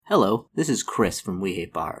Hello, this is Chris from We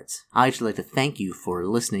Hate Bards. I'd like to thank you for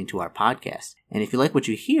listening to our podcast. And if you like what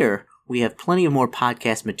you hear, we have plenty of more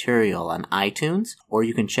podcast material on iTunes, or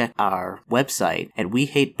you can check our website at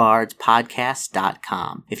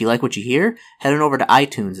wehatebardspodcast.com. If you like what you hear, head on over to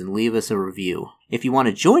iTunes and leave us a review. If you want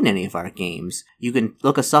to join any of our games, you can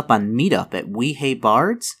look us up on Meetup at We Hate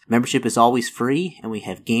Bards. Membership is always free, and we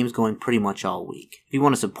have games going pretty much all week. If you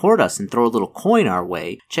want to support us and throw a little coin our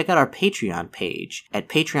way, check out our Patreon page at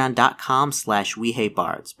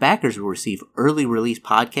patreon.com/WeHateBards. Backers will receive early release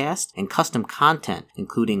podcasts and custom content,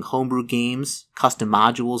 including homebrew games, custom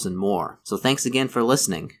modules, and more. So thanks again for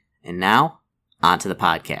listening. And now, on to the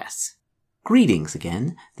podcasts. Greetings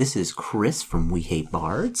again. This is Chris from We Hate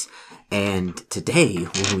Bards, and today we're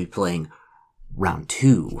going to be playing round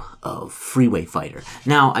 2 of Freeway Fighter.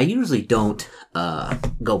 Now, I usually don't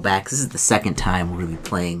go back. This is the second time we're going to be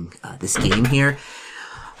playing this game here,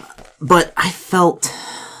 but I felt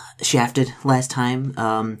shafted last time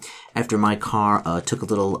after my car took a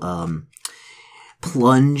little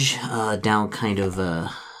plunge down kind of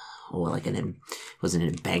it wasn't an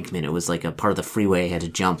embankment. It was like a part of the freeway I had to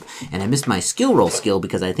jump. And I missed my skill roll skill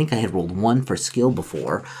because I think I had rolled 1 for skill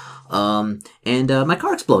before. And my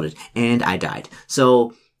car exploded and I died.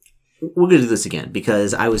 So we're going to do this again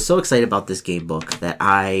because I was so excited about this game book that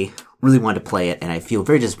I really wanted to play it. And I feel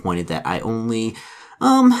very disappointed that I only,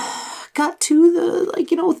 got to the,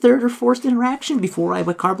 third or fourth interaction before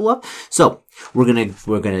my car blew up. So we're going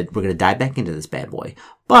to dive back into this bad boy.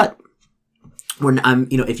 But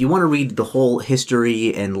if you want to read the whole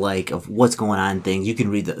history and of what's going on and things, you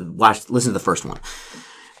can listen to the first one.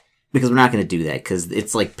 Because we're not going to do that because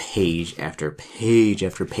it's page after page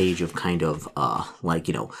after page of kind of,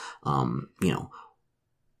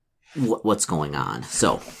 what's going on.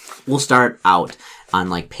 So we'll start out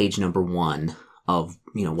on page number 1 of,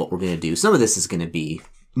 what we're going to do. Some of this is going to be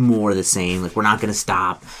more the same. We're not going to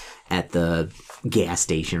stop at the gas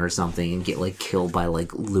station or something and get killed by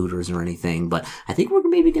looters or anything, but I think we're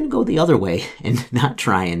maybe going to go the other way and not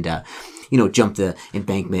try and jump the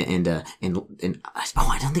embankment and I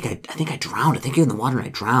think I drowned. I think you're in the water and I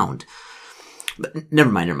drowned. But never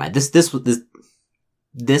mind.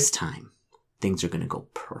 This time things are going to go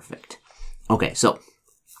perfect. Okay, so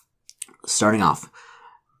starting off,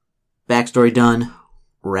 backstory done.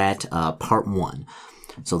 We're at part 1.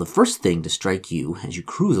 So the first thing to strike you as you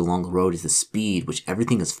cruise along the road is the speed which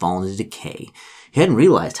everything has fallen into decay. You hadn't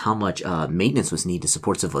realized how much maintenance was needed to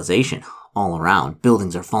support civilization. All around,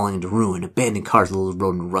 buildings are falling into ruin, abandoned cars littered the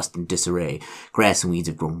road in rust and disarray. Grass and weeds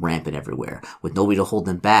have grown rampant everywhere, with nobody to hold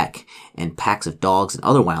them back, and packs of dogs and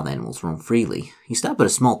other wild animals roam freely. You stop at a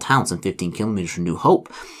small town some 15 kilometers from New Hope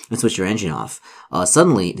and switch your engine off.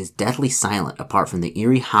 Suddenly, it is deathly silent apart from the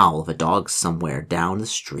eerie howl of a dog somewhere down the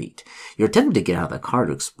street. You're tempted to get out of the car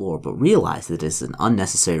to explore, but realize that it is an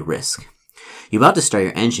unnecessary risk. You're about to start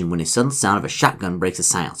your engine when a sudden sound of a shotgun breaks the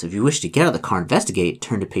silence. If you wish to get out of the car and investigate,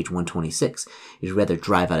 turn to page 126. If you'd rather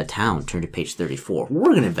drive out of town, turn to page 34. We're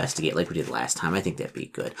going to investigate like we did last time. I think that'd be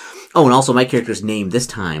good. Oh, and also my character's name this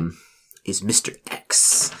time is Mr.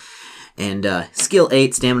 X. And skill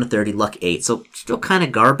 8, stamina 30, luck 8. So still kind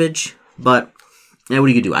of garbage, but now what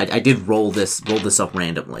do you do? I did roll this up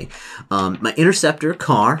randomly. My interceptor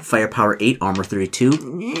car, firepower 8, armor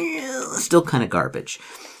 32, still kind of garbage.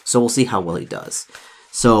 So we'll see how well he does.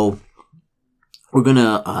 So we're going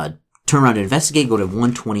to turn around to investigate, go to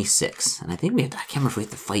 126. And I think I can't remember if we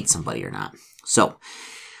have to fight somebody or not. So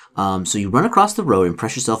you run across the road and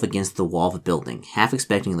press yourself against the wall of a building, half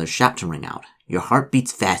expecting another shot to ring out. Your heart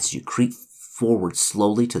beats fast as you creep forward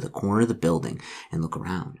slowly to the corner of the building and look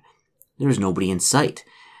around. There is nobody in sight.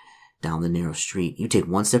 Down the narrow street, you take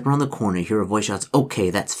one step around the corner, you hear a voice shouts, "Okay,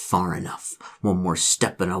 that's far enough. One more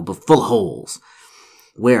step and I'll be full of holes.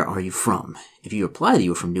 Where are you from?" If you reply that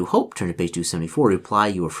you are from New Hope, turn to page 274. Reply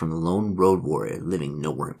you are from a lone road warrior living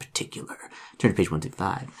nowhere in particular. Turn to page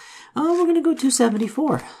 125. We're going to go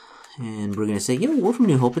 274. And we're going to say, we're from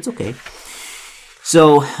New Hope. It's okay.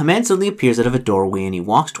 So a man suddenly appears out of a doorway and he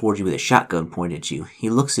walks towards you with a shotgun pointed at you. He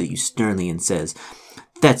looks at you sternly and says,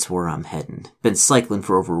 "That's where I'm heading. Been cycling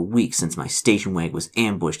for over a week since my station wagon was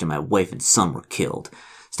ambushed and my wife and son were killed.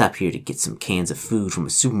 Stopped here to get some cans of food from a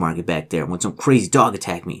supermarket back there when some crazy dog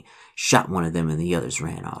attacked me. Shot one of them and the others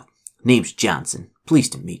ran off. Name's Johnson.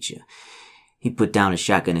 Pleased to meet you." He put down his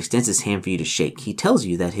shotgun and extends his hand for you to shake. He tells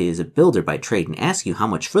you that he is a builder by trade and asks you how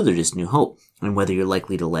much further it is to New Hope and whether you're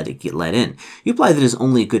likely to let in. You reply that it is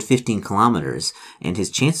only a good 15 kilometers and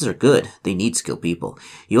his chances are good. They need skilled people.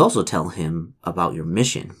 You also tell him about your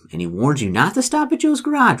mission and he warns you not to stop at Joe's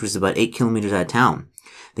garage, which is about 8 kilometers out of town.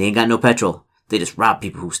 They ain't got no petrol. They just rob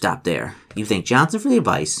people who stop there. You thank Johnson for the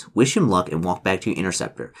advice, wish him luck, and walk back to your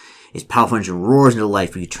interceptor. His powerful engine roars into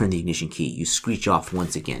life when you turn the ignition key. You screech off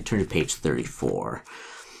once again. Turn to page 34.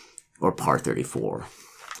 Or part 34.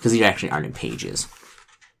 Because these actually aren't in pages.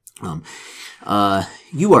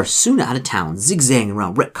 You are soon out of town, zigzagging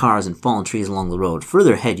around wrecked cars and fallen trees along the road.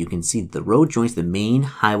 Further ahead, you can see that the road joins the main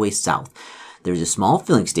highway south. There is a small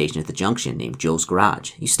filling station at the junction named Joe's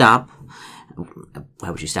Garage. You stop.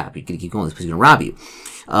 Why would you stop? You're going to keep going. This place is going to rob you.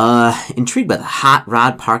 Intrigued by the hot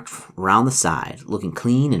rod parked around the side, looking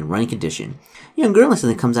clean and in running condition. A young girl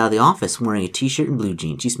suddenly comes out of the office wearing a t-shirt and blue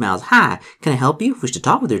jeans. She smiles. Hi, can I help you? Wish to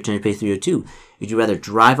talk with her? Turn to page 302. Would you rather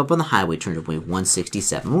drive up on the highway? Turn to page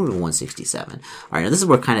 167. We're going to go 167. All right, now this is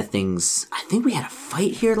where kind of things... I think we had a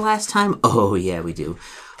fight here last time. Oh, yeah, we do.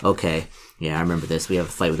 Okay. Yeah, I remember this. We have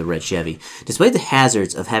a fight with a red Chevy. Despite the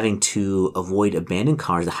hazards of having to avoid abandoned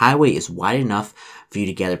cars, the highway is wide enough for you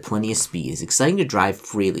to gather plenty of speed. It's exciting to drive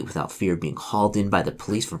freely without fear of being hauled in by the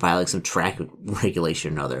police for violating some traffic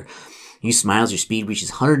regulation or another. You smile as your speed reaches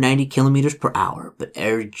 190 kilometers per hour, but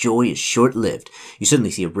our joy is short-lived. You suddenly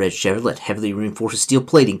see a red Chevrolet, heavily reinforced with steel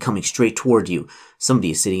plating, coming straight toward you. Somebody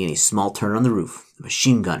is sitting in a small turret on the roof, a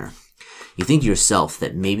machine gunner. You think to yourself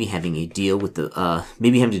that maybe having to deal with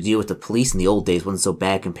the police in the old days wasn't so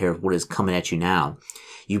bad compared with what is coming at you now.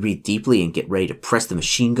 You breathe deeply and get ready to press the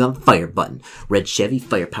machine gun fire button. Red Chevy,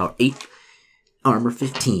 firepower 8, armor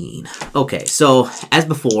 15. Okay, so as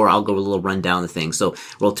before, I'll go a little rundown of the thing. So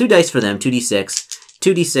roll 2 dice for them, 2d6,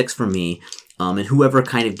 2d6 for me, and whoever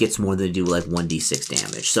kind of gets more than do like 1d6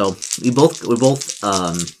 damage. So we're both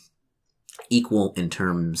equal in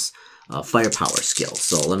terms firepower skill.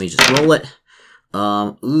 So let me just roll it.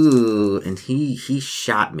 And he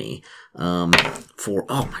shot me, for,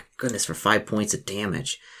 oh my goodness, for 5 points of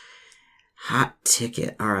damage. Hot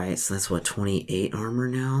ticket. Alright, so that's what, 28 armor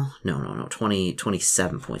now? No,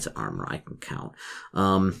 27 points of armor I can count.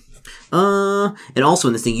 And also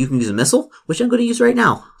in this thing, you can use a missile, which I'm going to use right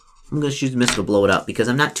now. I'm going to use a missile to blow it up, because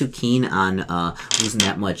I'm not too keen on, losing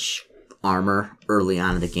that much armor early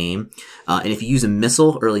on in the game. And if you use a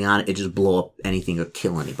missile early on, it just blow up anything or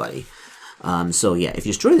kill anybody. So yeah, if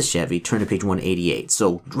you destroy the Chevy, turn to page 188.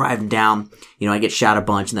 So driving down, I get shot a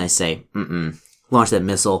bunch and I say, launch that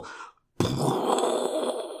missile.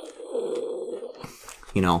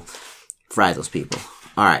 Fry those people.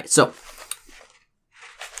 Alright, so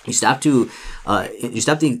you stop the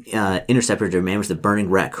interceptor to manage the burning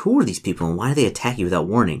wreck. Who are these people and why do they attack you without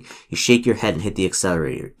warning? You shake your head and hit the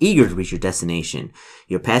accelerator, eager to reach your destination.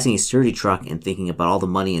 You're passing a sturdy truck and thinking about all the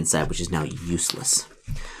money inside, which is now useless.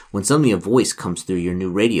 When suddenly a voice comes through your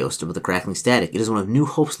new radio system with a crackling static. It is one of New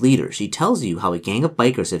Hope's leaders. She tells you how a gang of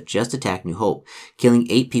bikers have just attacked New Hope, killing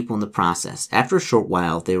 8 people in the process. After a short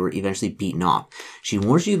while, they were eventually beaten off. She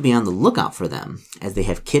warns you to be on the lookout for them, as they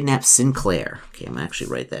have kidnapped Sinclair. Okay, I'm going to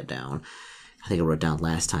actually write that down. I think I wrote it down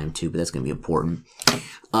last time too, but that's going to be important.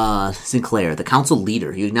 Sinclair, the council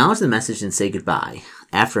leader. You acknowledge the message and say goodbye.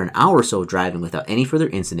 After an hour or so of driving without any further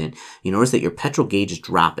incident, you notice that your petrol gauge is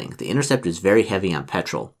dropping. The Interceptor is very heavy on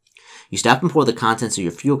petrol. You stop and pour the contents of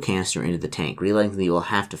your fuel canister into the tank, realizing that you will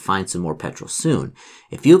have to find some more petrol soon.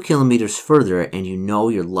 A few kilometers further, and you know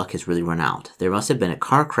your luck has really run out. There must have been a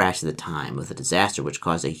car crash at the time, with a disaster which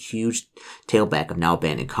caused a huge tailback of now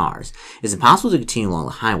abandoned cars. It is impossible to continue along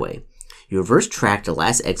the highway. You reverse track to the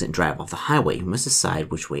last exit and drive off the highway. You must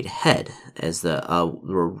decide which way to head, along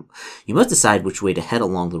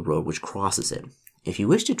the road which crosses it. If you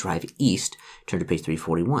wish to drive east, turn to page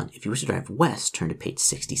 341. If you wish to drive west, turn to page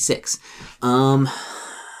 66.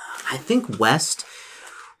 I think west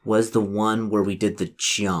was the one where we did the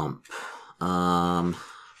jump.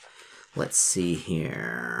 Let's see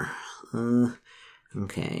here.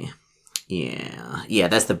 Okay. Yeah,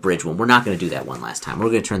 that's the bridge one. We're not going to do that one last time.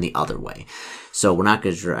 We're going to turn the other way. So we're not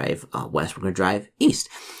going to drive west. We're going to drive east.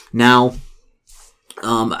 Now,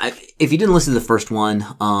 if you didn't listen to the first one,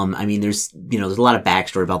 there's a lot of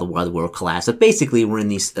backstory about why the world collapsed. But basically, we're in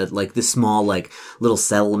these, this small, little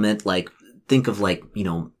settlement, think of,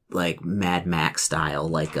 Mad Max style,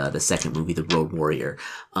 the second movie, The Road Warrior.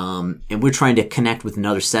 And we're trying to connect with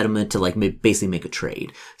another settlement to, basically make a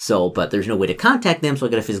trade. So, but there's no way to contact them, so I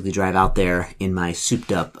gotta physically drive out there in my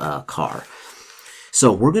souped up, car.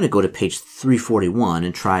 So, we're gonna go to page 341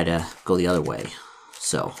 and try to go the other way.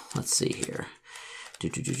 So, let's see here.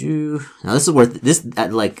 Now this is where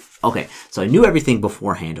okay, so I knew everything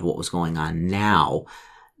beforehand of what was going on. Now,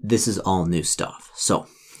 this is all new stuff. So,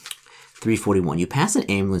 341. You pass an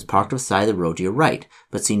ambulance parked off the side of the road to your right,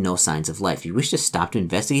 but see no signs of life. You wish to stop to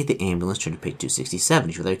investigate the ambulance, turn to page 267.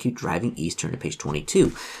 If you'd rather keep driving east, turn to page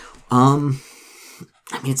 22.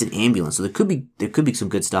 I mean, it's an ambulance, so there could be some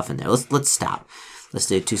good stuff in there. Let's stop. Let's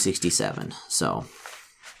do 267.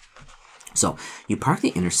 So you park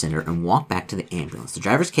the Intercenter and walk back to the ambulance. The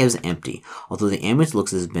driver's cab is empty, although the ambulance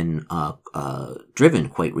looks as has been driven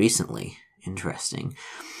quite recently. Interesting.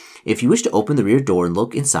 If you wish to open the rear door and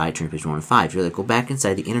look inside, turn to page 105. If you're like, go back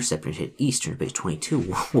inside the Interceptor and hit east, turn to page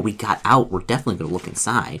 22. Well, we got out. We're definitely going to look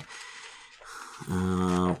inside.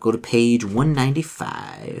 Go to page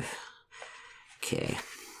 195. Okay.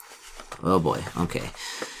 Oh boy. Okay.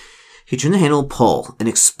 You turn the handle and pull. An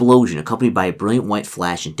explosion, accompanied by a brilliant white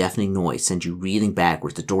flash and deafening noise, sends you reeling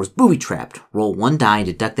backwards. The door is booby-trapped. Roll 1 die and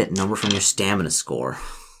deduct that number from your stamina score.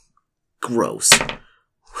 Gross.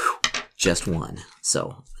 Whew. Just 1.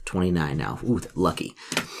 So, 29 now. Ooh, lucky.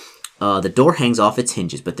 The door hangs off its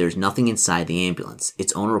hinges, but there's nothing inside the ambulance.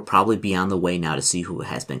 Its owner will probably be on the way now to see who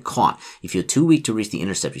has been caught. You feel too weak to reach the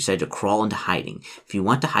Intercept. You decide to crawl into hiding. If you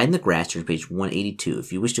want to hide in the grass, turn to page 182.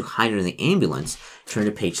 If you wish to hide in the ambulance, turn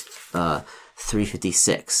to page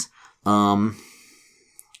 356.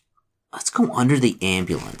 Let's go under the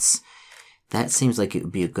ambulance. That seems like it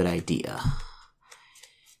would be a good idea.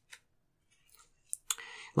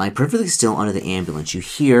 Lying perfectly still under the ambulance, you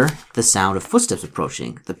hear the sound of footsteps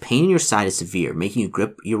approaching. The pain in your side is severe, making you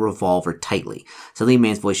grip your revolver tightly. Suddenly a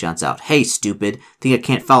man's voice shouts out, "Hey, stupid! Think I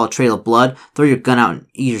can't follow a trail of blood? Throw your gun out and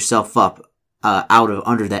ease yourself up out of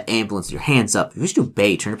under that ambulance. Your hands up. If you wish to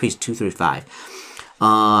obey, turn to page 235.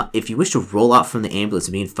 If you wish to roll out from the ambulance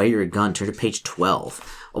and begin firing your gun, turn to page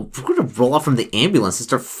 12. Oh, we're going to roll out from the ambulance and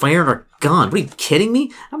start firing our gun. What, are you kidding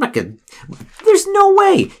me? I'm not going to... There's no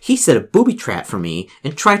way. He set a booby trap for me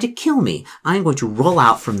and tried to kill me. I'm going to roll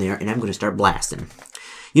out from there and I'm going to start blasting.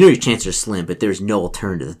 You know your chances are slim, but there's no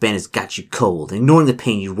alternative. The band has got you cold. Ignoring the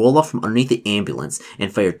pain, you roll off from underneath the ambulance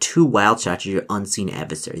and fire 2 wild shots at your unseen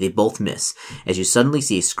adversary. They both miss, as you suddenly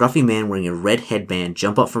see a scruffy man wearing a red headband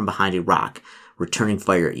jump up from behind a rock, returning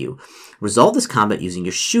fire at you. Resolve this combat using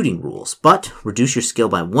your shooting rules, but reduce your skill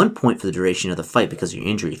by 1 point for the duration of the fight because of your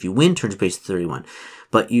injury. If you win, turn to page 31.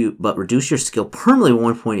 But reduce your skill permanently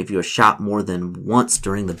 1 point if you are shot more than once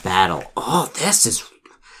during the battle. Oh, this is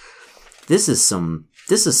some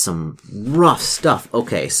rough stuff.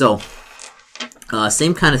 Okay, so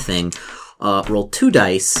same kind of thing. Roll 2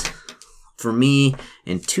 dice for me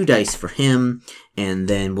and 2 dice for him, and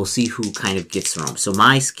then we'll see who kind of gets through them. So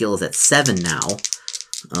my skill is at 7 now.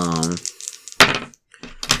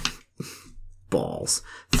 Balls.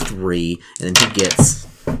 3, and then he gets...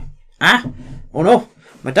 Oh no!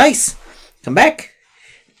 My dice! Come back!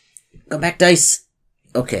 Come back, dice!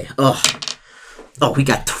 Okay, Oh, we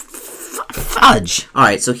got... Fudge!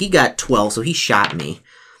 Alright, so he got 12, so he shot me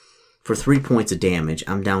for 3 points of damage.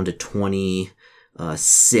 I'm down to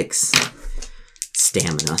 26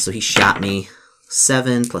 stamina. So he shot me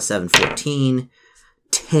 7 plus 7, 14.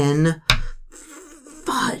 10.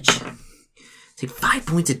 Fudge! Take 5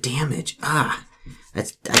 points of damage. I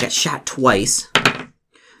got shot twice.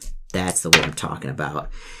 That's the one I'm talking about.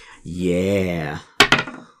 Yeah.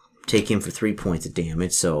 Take him for 3 points of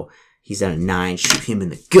damage, so he's at a 9. Shoot him in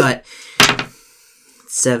the gut.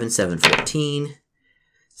 7, 14.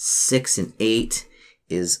 6 and 8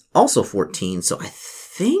 is also 14. So I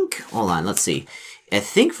think... Hold on, let's see. I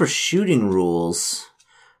think for shooting rules,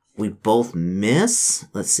 we both miss.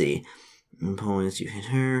 Let's see. Opponents, you hit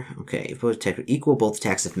her. Okay, if both attacks are equal, both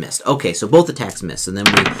attacks have missed. Okay, so both attacks missed. And then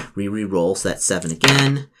we re-roll. So that's 7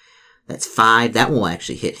 again. That's 5. That will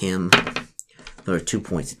actually hit him. Another 2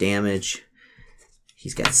 points of damage.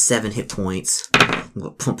 He's got 7 hit points. I'm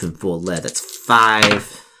going to pump him full of lead. That's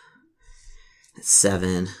 5. That's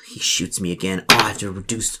 7. He shoots me again. Oh, I have to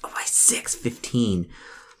reduce by 6. 15.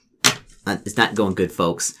 It's not going good,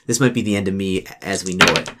 folks. This might be the end of me as we know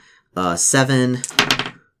it. 7.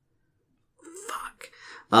 Fuck.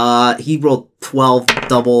 He rolled 12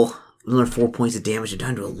 double. Another 4 points of damage. I'm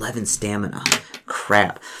down to 11 stamina.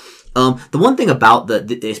 Crap. The one thing about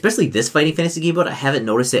especially this fighting fantasy game, but I haven't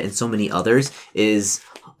noticed it in so many others, is,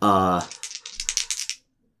 there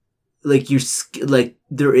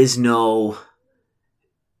is no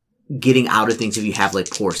getting out of things if you have,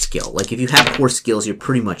 poor skill. If you have poor skills, you're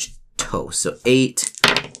pretty much toast. So 8,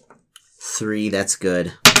 3, that's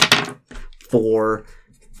good. 4,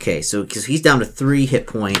 okay, so, because he's down to 3 hit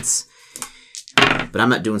points, but I'm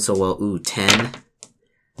not doing so well. Ooh, 10.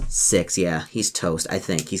 6, yeah, he's toast, I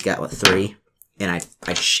think. He's got, 3? And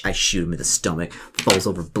I shoot him in the stomach. Falls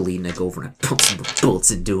over bleeding. I go over and I pump some bullets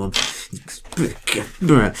into him.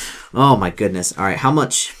 Oh my goodness. Alright, how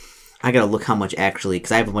much... I gotta look how much actually...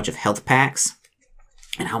 Because I have a bunch of health packs.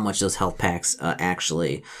 And how much those health packs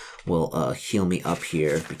actually will heal me up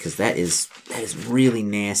here. Because that is really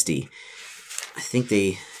nasty. I think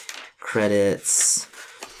they credits.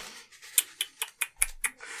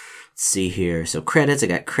 Let's see here. So credits, I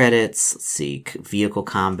got credits. Let's see, vehicle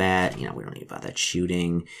combat. We don't need about that.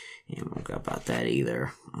 Shooting. We don't got about that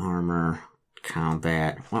either. Armor,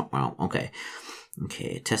 combat. Wow. Okay.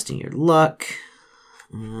 Testing your luck.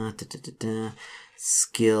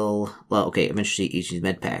 Skill. Well, okay. Eventually, each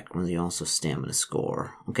med pack. Really, also stamina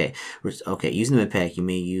score. Okay. Using the med pack, you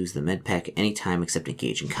may use the med pack anytime except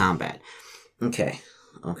engage in combat. Okay.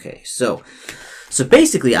 So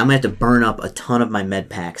basically, I'm gonna have to burn up a ton of my med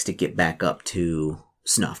packs to get back up to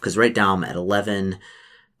snuff. Because right now I'm at 11.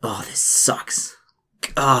 Oh, this sucks.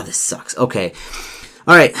 Okay.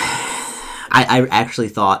 All right. I actually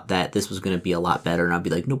thought that this was gonna be a lot better, and I'd be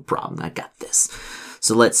like, no problem, I got this.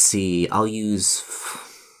 So let's see.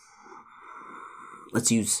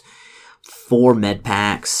 Let's use 4 med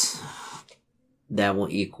packs. That will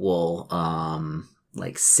equal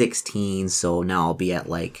 16. So now I'll be at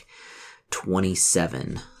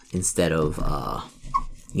 27 instead of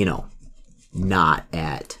not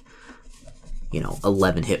at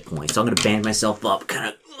 11 hit points. So I'm gonna band myself up,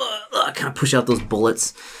 kind of push out those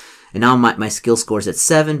bullets. And now my skill score's at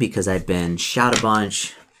 7 because I've been shot a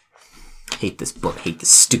bunch. Hate this book. Hate this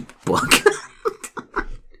stupid book.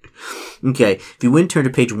 Okay. If you win, turn to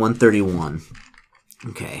page 131.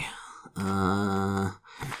 Okay.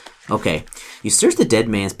 Okay. You search the dead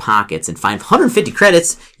man's pockets and find 150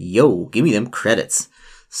 credits. Yo, give me them credits.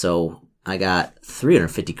 So I got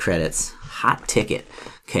 350 credits. Hot ticket.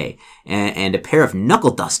 Okay. And a pair of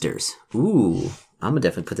knuckle dusters. Ooh. I'm gonna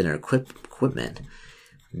definitely put that in equipment.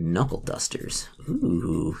 Knuckle dusters.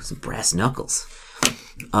 Ooh. Some brass knuckles.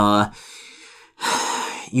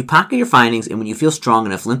 You pocket your findings, and when you feel strong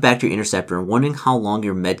enough, limp back to your interceptor and wondering how long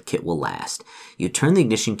your med kit will last. You turn the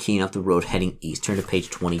ignition key off the road heading east. Turn to page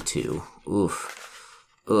 22. Oof.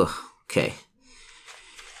 Ugh. Okay.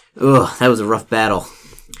 Ugh, that was a rough battle.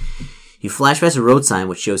 You flash past a road sign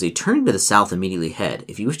which shows a turning to the south immediately ahead.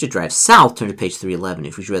 If you wish to drive south, turn to page 311.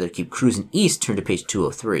 If you would rather keep cruising east, turn to page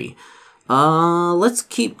 203. Let's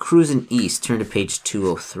keep cruising east. Turn to page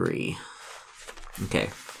 203. Okay.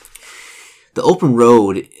 The open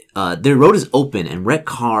road, the road is open and wrecked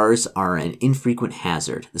cars are an infrequent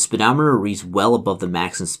hazard. The speedometer reads well above the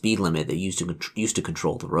maximum speed limit that used to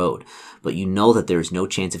control the road. But you know that there is no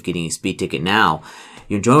chance of getting a speed ticket now.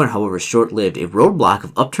 Your enjoyment, however, is short-lived. A roadblock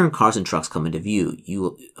of upturned cars and trucks come into view.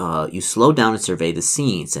 You slow down and survey the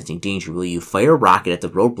scene, sensing danger. Will you fire a rocket at the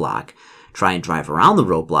roadblock, try and drive around the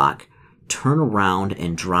roadblock, turn around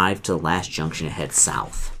and drive to the last junction and head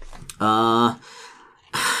south?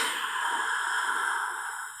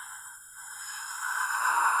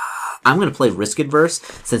 I'm going to play risk adverse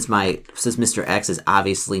since Mr. X is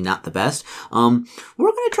obviously not the best. We're going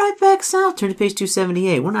to drive back south. Turn to page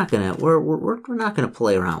 278. We're not going to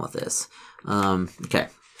play around with this. Okay.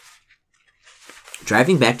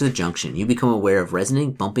 Driving back to the junction, you become aware of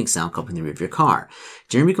resonating bumping sound coming from the rear of your car.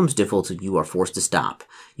 Journey becomes difficult and you are forced to stop.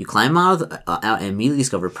 You climb out and immediately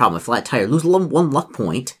discover a problem. A flat tire. Lose one luck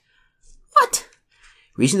point. What?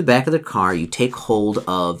 Reaching the back of the car, you take hold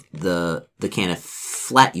of the can of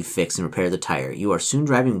flat you fix and repair the tire. You are soon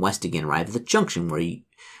driving west again, arrive at the junction where you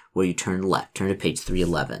turn left. Turn to page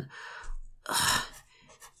 311.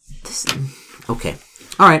 Okay.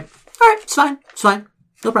 All right. It's fine.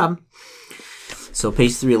 No problem. So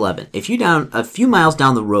page 311. A few miles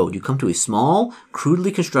down the road, you come to a small,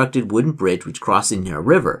 crudely constructed wooden bridge which crosses near a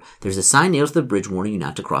river. There's a sign nailed to the bridge warning you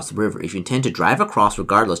not to cross the river. If you intend to drive across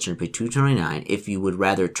regardless, turn to page 229. If you would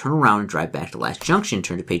rather turn around and drive back to the last junction,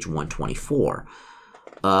 turn to page 124.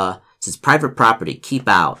 Since private property, keep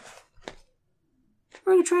out.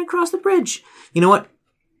 We're going to try and cross the bridge. You know what?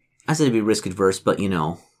 I said to be risk adverse, but we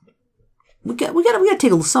got to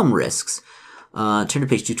take some risks. Turn to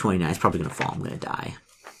page 229. It's probably going to fall. I'm going to die.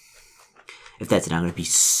 If that's it, I'm going to be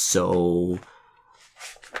so...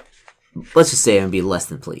 Let's just say I'm going to be less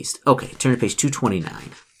than pleased. Okay, turn to page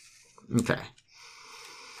 229. Okay.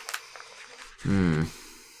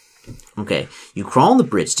 Okay, you crawl on the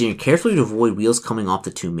bridge, steering carefully to avoid wheels coming off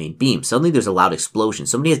the 2 main beams. Suddenly, there's a loud explosion.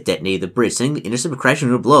 Somebody has detonated the bridge, sending the interceptor crashing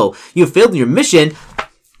into a blow. You have failed in your mission.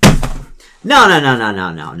 No.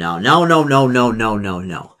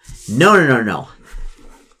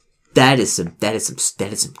 That is some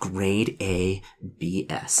grade A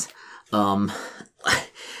BS.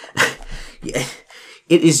 Yeah,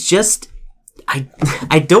 it is just.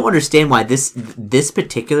 I don't understand why this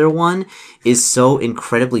particular one is so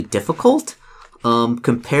incredibly difficult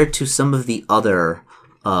compared to some of the other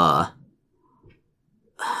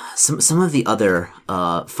some of the other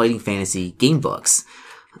Fighting Fantasy game books,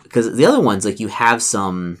 because the other ones, like, you have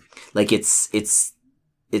some, Like it's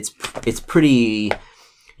pretty,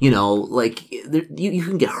 like you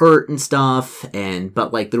can get hurt and stuff,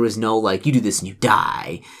 but like there was no like you do this and you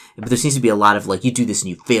die. But there seems to be a lot of like you do this and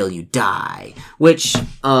you fail, you die, which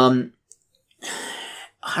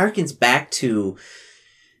harkens back to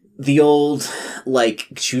the old, like,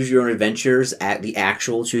 choose your own adventures, at the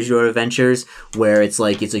actual choose your own adventures, where it's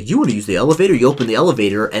like, you want to use the elevator, you open the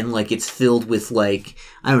elevator, and, like, it's filled with, like,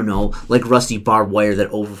 I don't know, like rusty barbed wire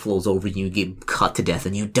that overflows over you, you get cut to death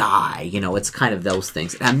and you die, it's kind of those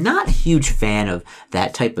things. And I'm not a huge fan of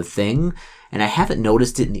that type of thing, and I haven't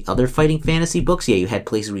noticed it in the other fighting fantasy books. Yeah, you had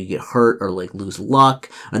places where you get hurt or, like, lose luck,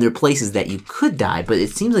 and there are places that you could die, but it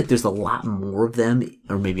seems like there's a lot more of them,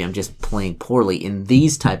 or maybe I'm just playing poorly, in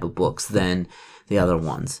these type of books than the other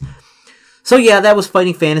ones. So yeah, that was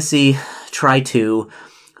Fighting Fantasy. Try 2.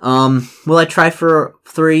 Will I try for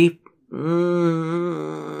 3?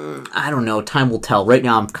 I don't know. Time will tell. Right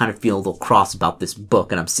now, I'm kind of feeling a little cross about this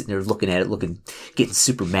book, and I'm sitting there looking at it, getting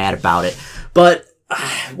super mad about it. But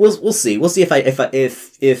we'll see. We'll see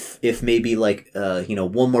if maybe like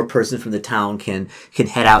one more person from the town can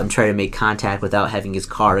head out and try to make contact without having his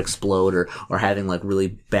car explode or having like really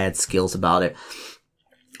bad skills about it.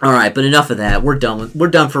 All right, but enough of that. We're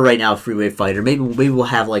done for right now. Freeway Fighter. Maybe we'll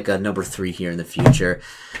have like a number 3 here in the future.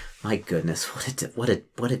 My goodness, what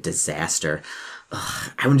a disaster.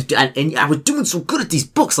 I was doing so good at these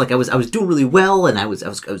books. Like I was doing really well, and I was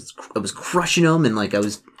crushing them, and like I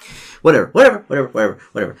was, whatever.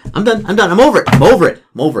 I'm done. I'm over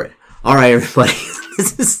it. All right, everybody.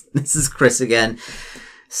 This is Chris again,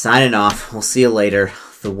 signing off. We'll see you later.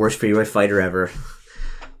 The worst freeway fighter ever.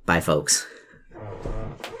 Bye, folks.